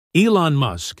Elon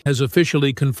Musk has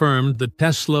officially confirmed the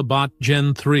Tesla bot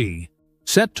Gen 3,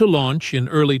 set to launch in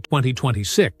early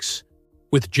 2026,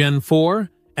 with Gen 4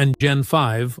 and Gen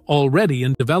 5 already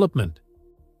in development.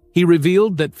 He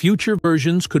revealed that future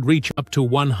versions could reach up to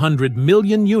 100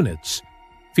 million units,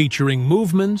 featuring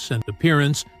movements and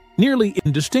appearance nearly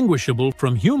indistinguishable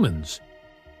from humans,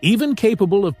 even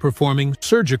capable of performing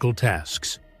surgical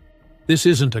tasks. This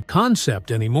isn't a concept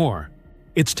anymore.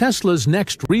 It's Tesla's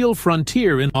next real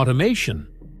frontier in automation.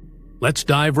 Let's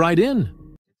dive right in.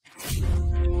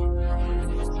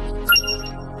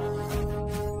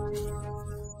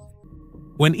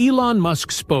 When Elon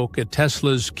Musk spoke at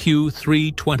Tesla's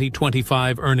Q3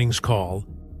 2025 earnings call,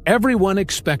 everyone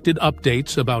expected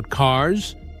updates about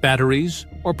cars, batteries,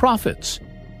 or profits.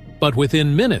 But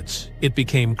within minutes, it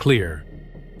became clear.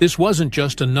 This wasn't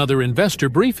just another investor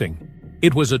briefing.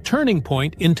 It was a turning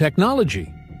point in technology.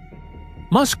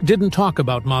 Musk didn't talk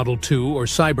about Model 2 or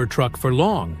Cybertruck for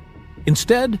long.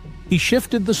 Instead, he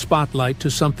shifted the spotlight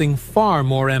to something far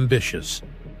more ambitious: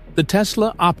 the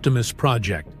Tesla Optimus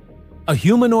project, a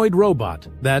humanoid robot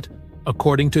that,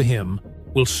 according to him,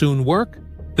 will soon work,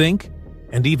 think,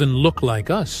 and even look like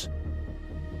us.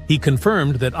 He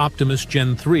confirmed that Optimus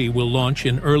Gen 3 will launch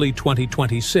in early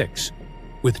 2026,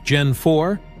 with Gen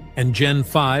 4 and Gen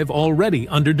 5 already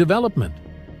under development.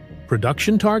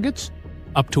 Production targets?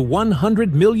 Up to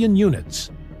 100 million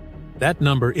units. That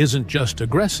number isn't just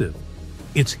aggressive,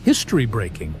 it's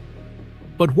history-breaking.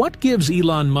 But what gives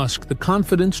Elon Musk the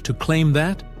confidence to claim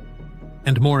that?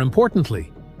 And more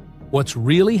importantly, what's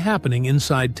really happening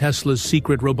inside Tesla's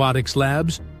secret robotics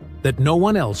labs that no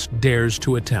one else dares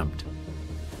to attempt?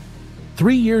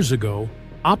 3 years ago,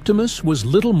 Optimus was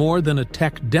little more than a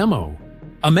tech demo,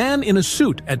 a man in a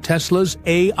suit at Tesla's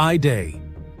AI Day.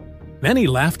 Many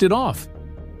laughed it off.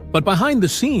 But behind the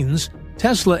scenes,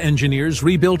 Tesla engineers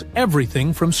rebuilt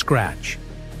everything from scratch.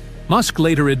 Musk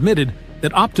later admitted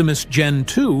that Optimus Gen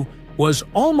 2 was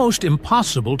almost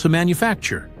impossible to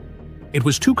manufacture. It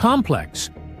was too complex,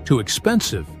 too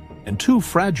expensive, and too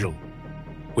fragile.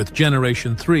 With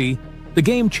Generation 3, the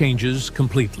game changes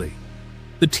completely.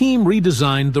 The team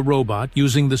redesigned the robot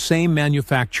using the same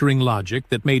manufacturing logic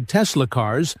that made Tesla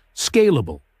cars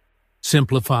scalable: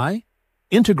 simplify,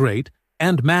 integrate,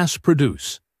 and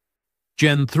mass-produce.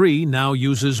 Gen 3 now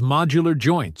uses modular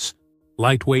joints,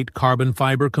 lightweight carbon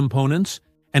fiber components,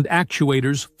 and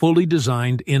actuators fully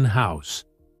designed in-house.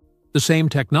 The same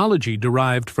technology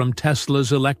derived from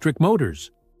Tesla's electric motors,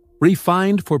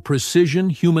 refined for precision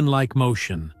human-like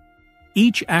motion.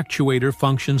 Each actuator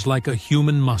functions like a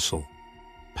human muscle,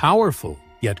 powerful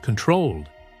yet controlled.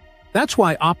 That's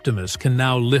why Optimus can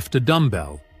now lift a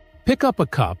dumbbell, pick up a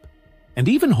cup, and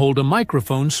even hold a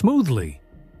microphone smoothly.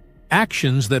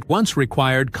 Actions that once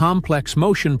required complex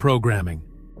motion programming.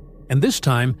 And this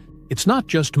time, it's not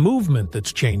just movement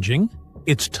that's changing,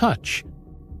 it's touch.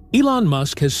 Elon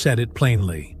Musk has said it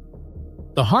plainly.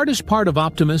 The hardest part of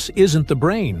Optimus isn't the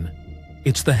brain,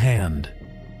 it's the hand.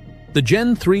 The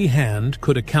Gen 3 hand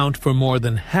could account for more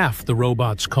than half the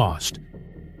robot's cost,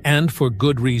 and for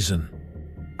good reason.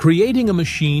 Creating a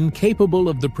machine capable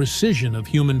of the precision of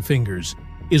human fingers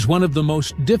is one of the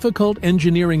most difficult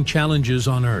engineering challenges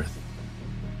on Earth.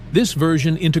 This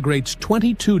version integrates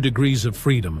 22 degrees of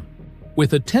freedom,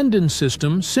 with a tendon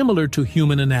system similar to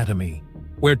human anatomy,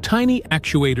 where tiny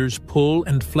actuators pull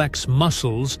and flex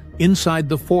muscles inside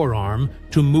the forearm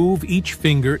to move each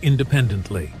finger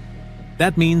independently.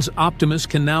 That means Optimus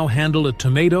can now handle a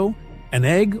tomato, an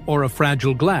egg, or a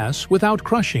fragile glass without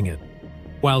crushing it,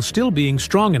 while still being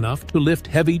strong enough to lift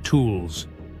heavy tools.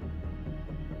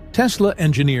 Tesla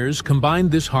engineers combined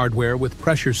this hardware with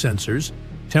pressure sensors,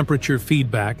 temperature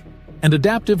feedback, and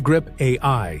adaptive grip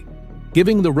AI,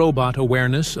 giving the robot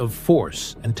awareness of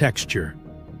force and texture.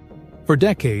 For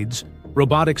decades,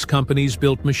 robotics companies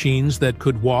built machines that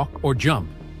could walk or jump,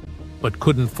 but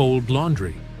couldn't fold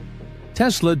laundry.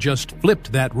 Tesla just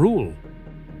flipped that rule.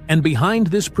 And behind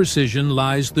this precision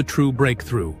lies the true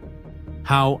breakthrough: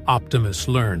 how Optimus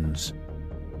learns.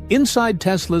 Inside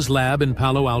Tesla's lab in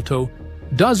Palo Alto,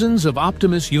 dozens of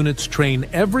Optimus units train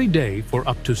every day for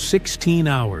up to 16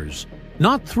 hours,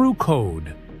 not through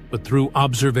code, but through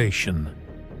observation.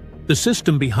 The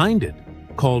system behind it,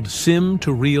 called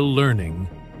Sim-to-Real Learning,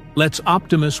 lets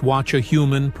Optimus watch a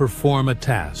human perform a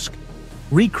task,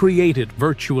 recreate it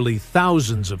virtually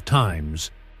thousands of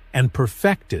times, and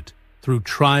perfect it through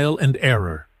trial and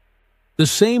error. The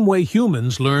same way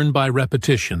humans learn by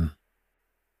repetition.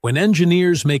 When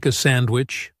engineers make a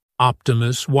sandwich,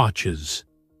 Optimus watches.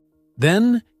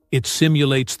 Then it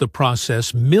simulates the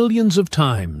process millions of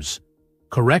times,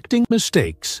 correcting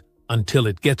mistakes until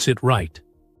it gets it right.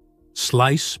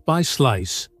 slice by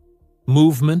slice,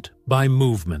 movement by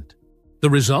movement. The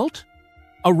result?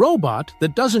 A robot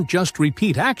that doesn't just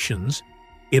repeat actions,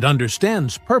 it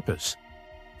understands purpose.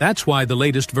 That's why the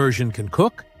latest version can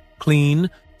cook, clean,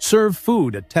 serve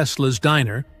food at Tesla's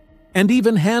diner, and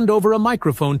even hand over a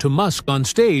microphone to Musk on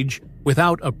stage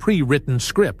without a pre-written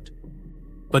script.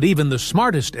 But even the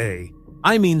smartest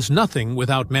AI means nothing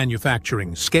without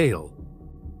manufacturing scale.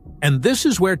 And this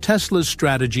is where Tesla's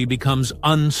strategy becomes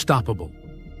unstoppable.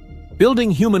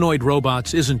 Building humanoid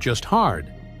robots isn't just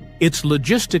hard, it's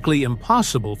logistically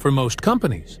impossible for most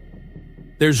companies.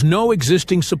 There's no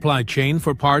existing supply chain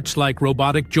for parts like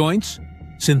robotic joints,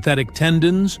 synthetic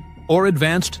tendons, or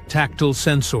advanced tactile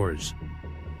sensors.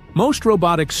 Most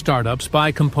robotic startups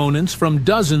buy components from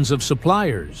dozens of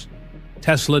suppliers.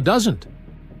 Tesla doesn't.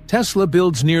 Tesla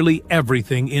builds nearly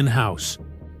everything in-house,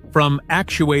 from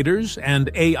actuators and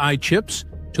AI chips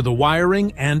to the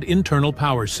wiring and internal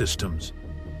power systems.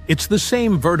 It's the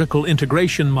same vertical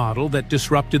integration model that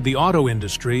disrupted the auto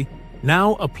industry,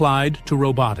 now applied to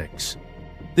robotics.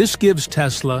 This gives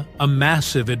Tesla a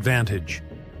massive advantage: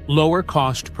 lower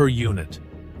cost per unit,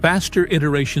 faster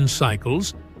iteration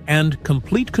cycles, and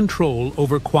complete control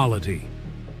over quality.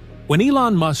 When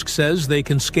Elon Musk says they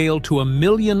can scale to 1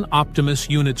 million Optimus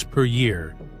units per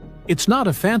year, it's not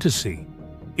a fantasy.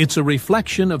 It's a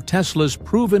reflection of Tesla's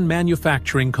proven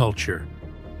manufacturing culture.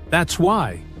 That's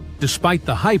why, despite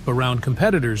the hype around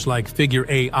competitors like Figure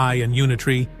AI and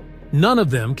Unitree, none of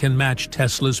them can match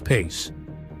Tesla's pace.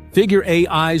 Figure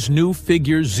AI's new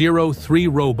Figure 03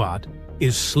 robot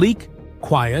is sleek,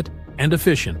 quiet, and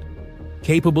efficient,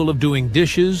 capable of doing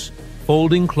dishes,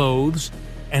 folding clothes,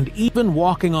 and even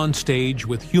walking on stage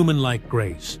with human-like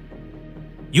grace.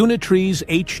 Unitree's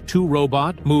H2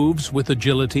 robot moves with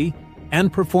agility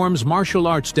and performs martial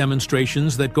arts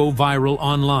demonstrations that go viral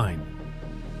online.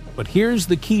 But here's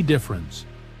the key difference.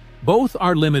 Both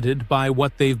are limited by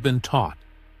what they've been taught.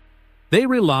 They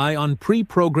rely on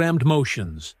pre-programmed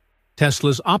motions.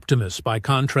 Tesla's Optimus, by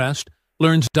contrast,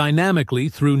 learns dynamically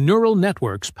through neural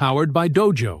networks powered by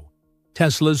Dojo,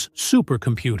 Tesla's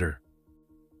supercomputer.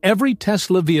 Every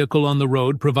Tesla vehicle on the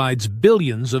road provides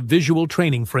billions of visual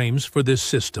training frames for this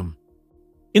system.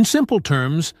 In simple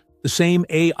terms, the same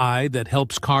AI that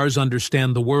helps cars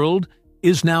understand the world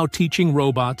is now teaching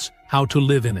robots how to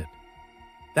live in it.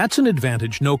 That's an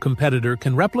advantage no competitor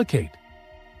can replicate.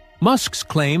 Musk's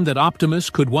claim that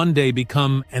Optimus could one day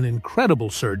become an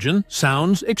incredible surgeon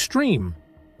sounds extreme,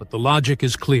 but the logic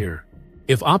is clear.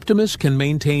 If Optimus can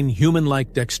maintain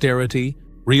human-like dexterity,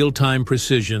 real-time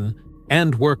precision,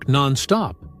 and work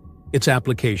non-stop, its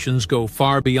applications go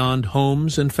far beyond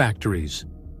homes and factories.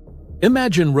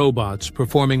 Imagine robots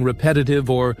performing repetitive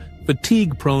or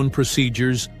fatigue-prone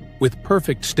procedures with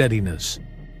perfect steadiness,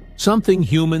 something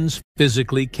humans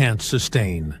physically can't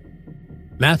sustain.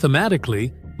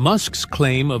 Mathematically, Musk's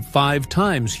claim of 5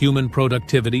 times human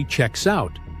productivity checks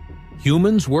out.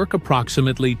 Humans work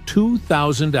approximately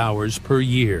 2,000 hours per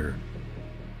year.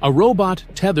 A robot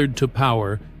tethered to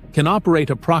power can operate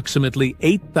approximately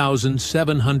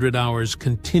 8,700 hours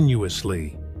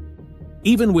continuously.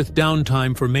 Even with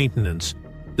downtime for maintenance,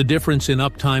 the difference in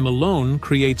uptime alone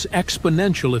creates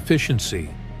exponential efficiency.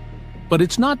 But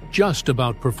it's not just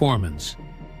about performance.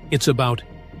 It's about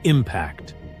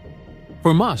impact.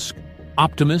 For Musk,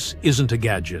 Optimus isn't a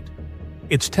gadget.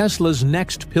 It's Tesla's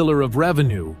next pillar of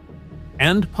revenue,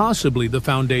 and possibly the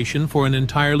foundation for an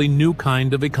entirely new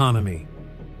kind of economy.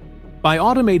 By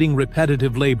automating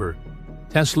repetitive labor,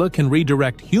 Tesla can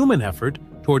redirect human effort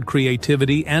toward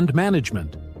creativity and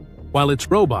management, while its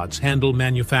robots handle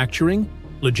manufacturing,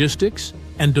 logistics,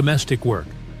 and domestic work.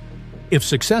 If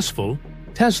successful,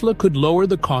 Tesla could lower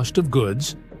the cost of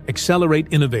goods, accelerate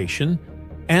innovation,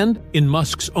 and, in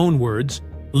Musk's own words,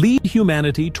 lead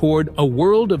humanity toward a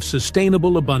world of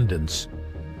sustainable abundance.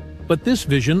 But this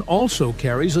vision also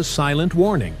carries a silent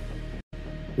warning.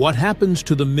 What happens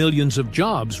to the millions of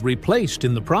jobs replaced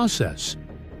in the process?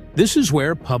 This is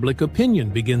where public opinion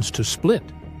begins to split.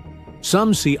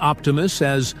 Some see Optimus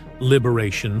as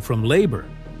liberation from labor.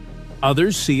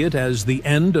 Others see it as the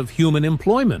end of human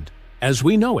employment, as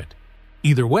we know it.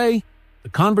 Either way, the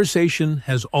conversation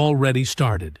has already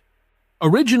started.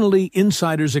 Originally,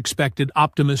 insiders expected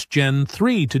Optimus Gen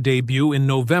 3 to debut in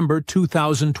November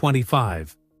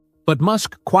 2025, but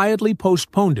Musk quietly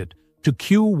postponed it to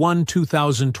Q1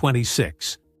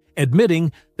 2026,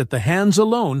 admitting that the hands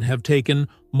alone have taken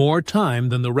more time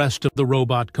than the rest of the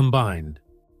robot combined.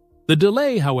 The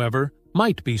delay, however,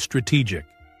 might be strategic.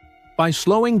 By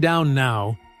slowing down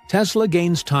now, Tesla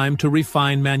gains time to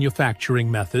refine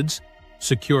manufacturing methods,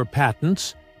 secure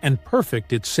patents, and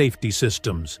perfect its safety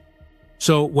systems.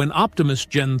 So when Optimus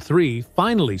Gen 3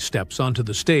 finally steps onto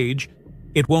the stage,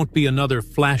 it won't be another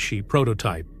flashy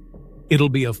prototype. It'll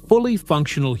be a fully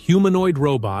functional humanoid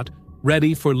robot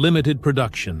ready for limited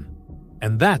production.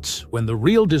 And that's when the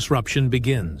real disruption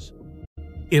begins.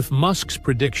 If Musk's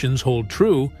predictions hold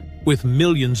true, with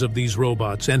millions of these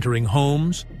robots entering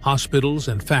homes, hospitals,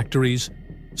 and factories,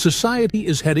 society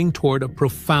is heading toward a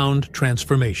profound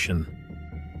transformation.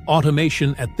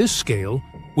 Automation at this scale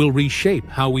will reshape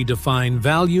how we define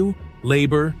value,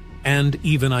 labor, and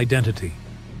even identity.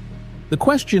 The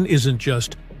question isn't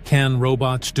just, can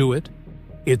robots do it?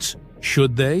 It's,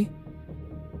 should they?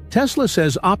 Tesla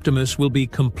says Optimus will be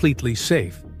completely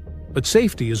safe, but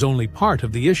safety is only part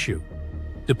of the issue.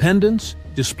 Dependence,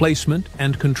 displacement,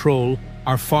 and control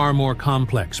are far more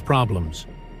complex problems.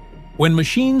 When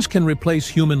machines can replace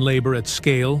human labor at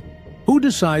scale, who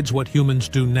decides what humans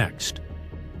do next?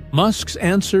 Musk's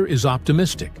answer is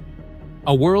optimistic: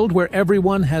 a world where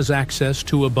everyone has access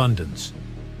to abundance.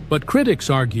 But critics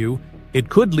argue it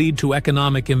could lead to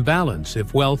economic imbalance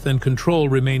if wealth and control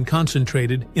remain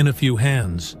concentrated in a few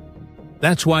hands.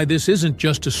 That's why this isn't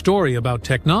just a story about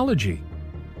technology.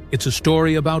 It's a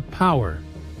story about power,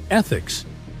 ethics,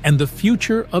 and the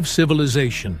future of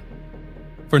civilization.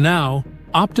 For now,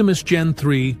 Optimus Gen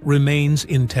 3 remains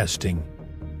in testing.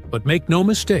 But make no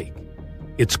mistake,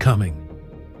 it's coming.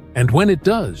 And when it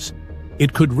does,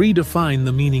 it could redefine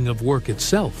the meaning of work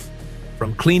itself.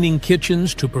 From cleaning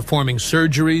kitchens to performing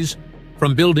surgeries,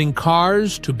 from building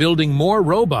cars to building more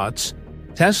robots,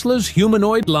 Tesla's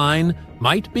humanoid line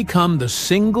might become the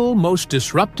single most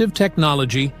disruptive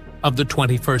technology of the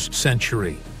 21st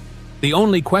century. The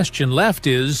only question left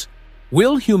is,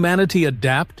 will humanity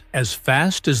adapt as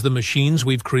fast as the machines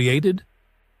we've created?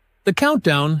 The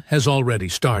countdown has already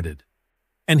started.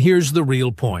 And here's the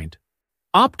real point.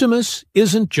 Optimus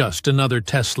isn't just another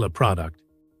Tesla product.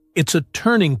 It's a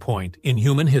turning point in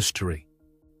human history.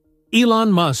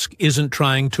 Elon Musk isn't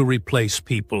trying to replace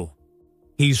people.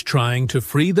 He's trying to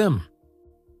free them.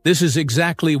 This is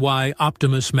exactly why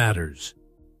Optimus matters.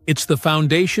 It's the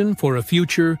foundation for a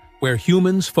future where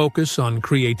humans focus on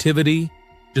creativity,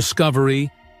 discovery,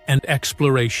 and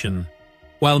exploration,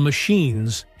 while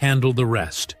machines handle the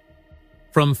rest.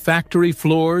 From factory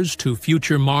floors to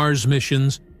future Mars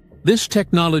missions, this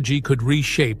technology could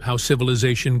reshape how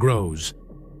civilization grows.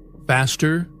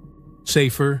 Faster,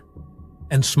 safer,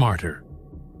 and smarter.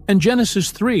 And Genesis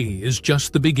 3 is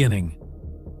just the beginning.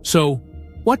 So,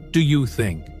 what do you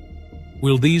think?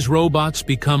 Will these robots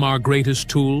become our greatest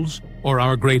tools or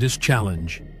our greatest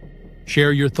challenge?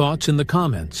 Share your thoughts in the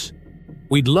comments.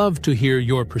 We'd love to hear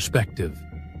your perspective.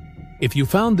 If you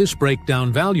found this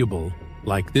breakdown valuable,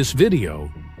 like this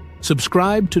video,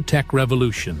 subscribe to Tech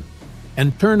Revolution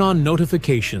and turn on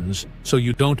notifications so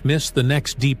you don't miss the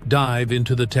next deep dive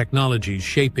into the technologies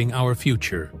shaping our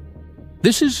future.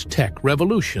 This is Tech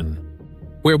Revolution,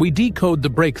 where we decode the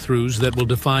breakthroughs that will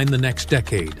define the next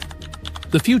decade.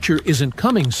 The future isn't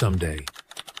coming someday.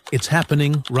 It's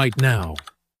happening right now.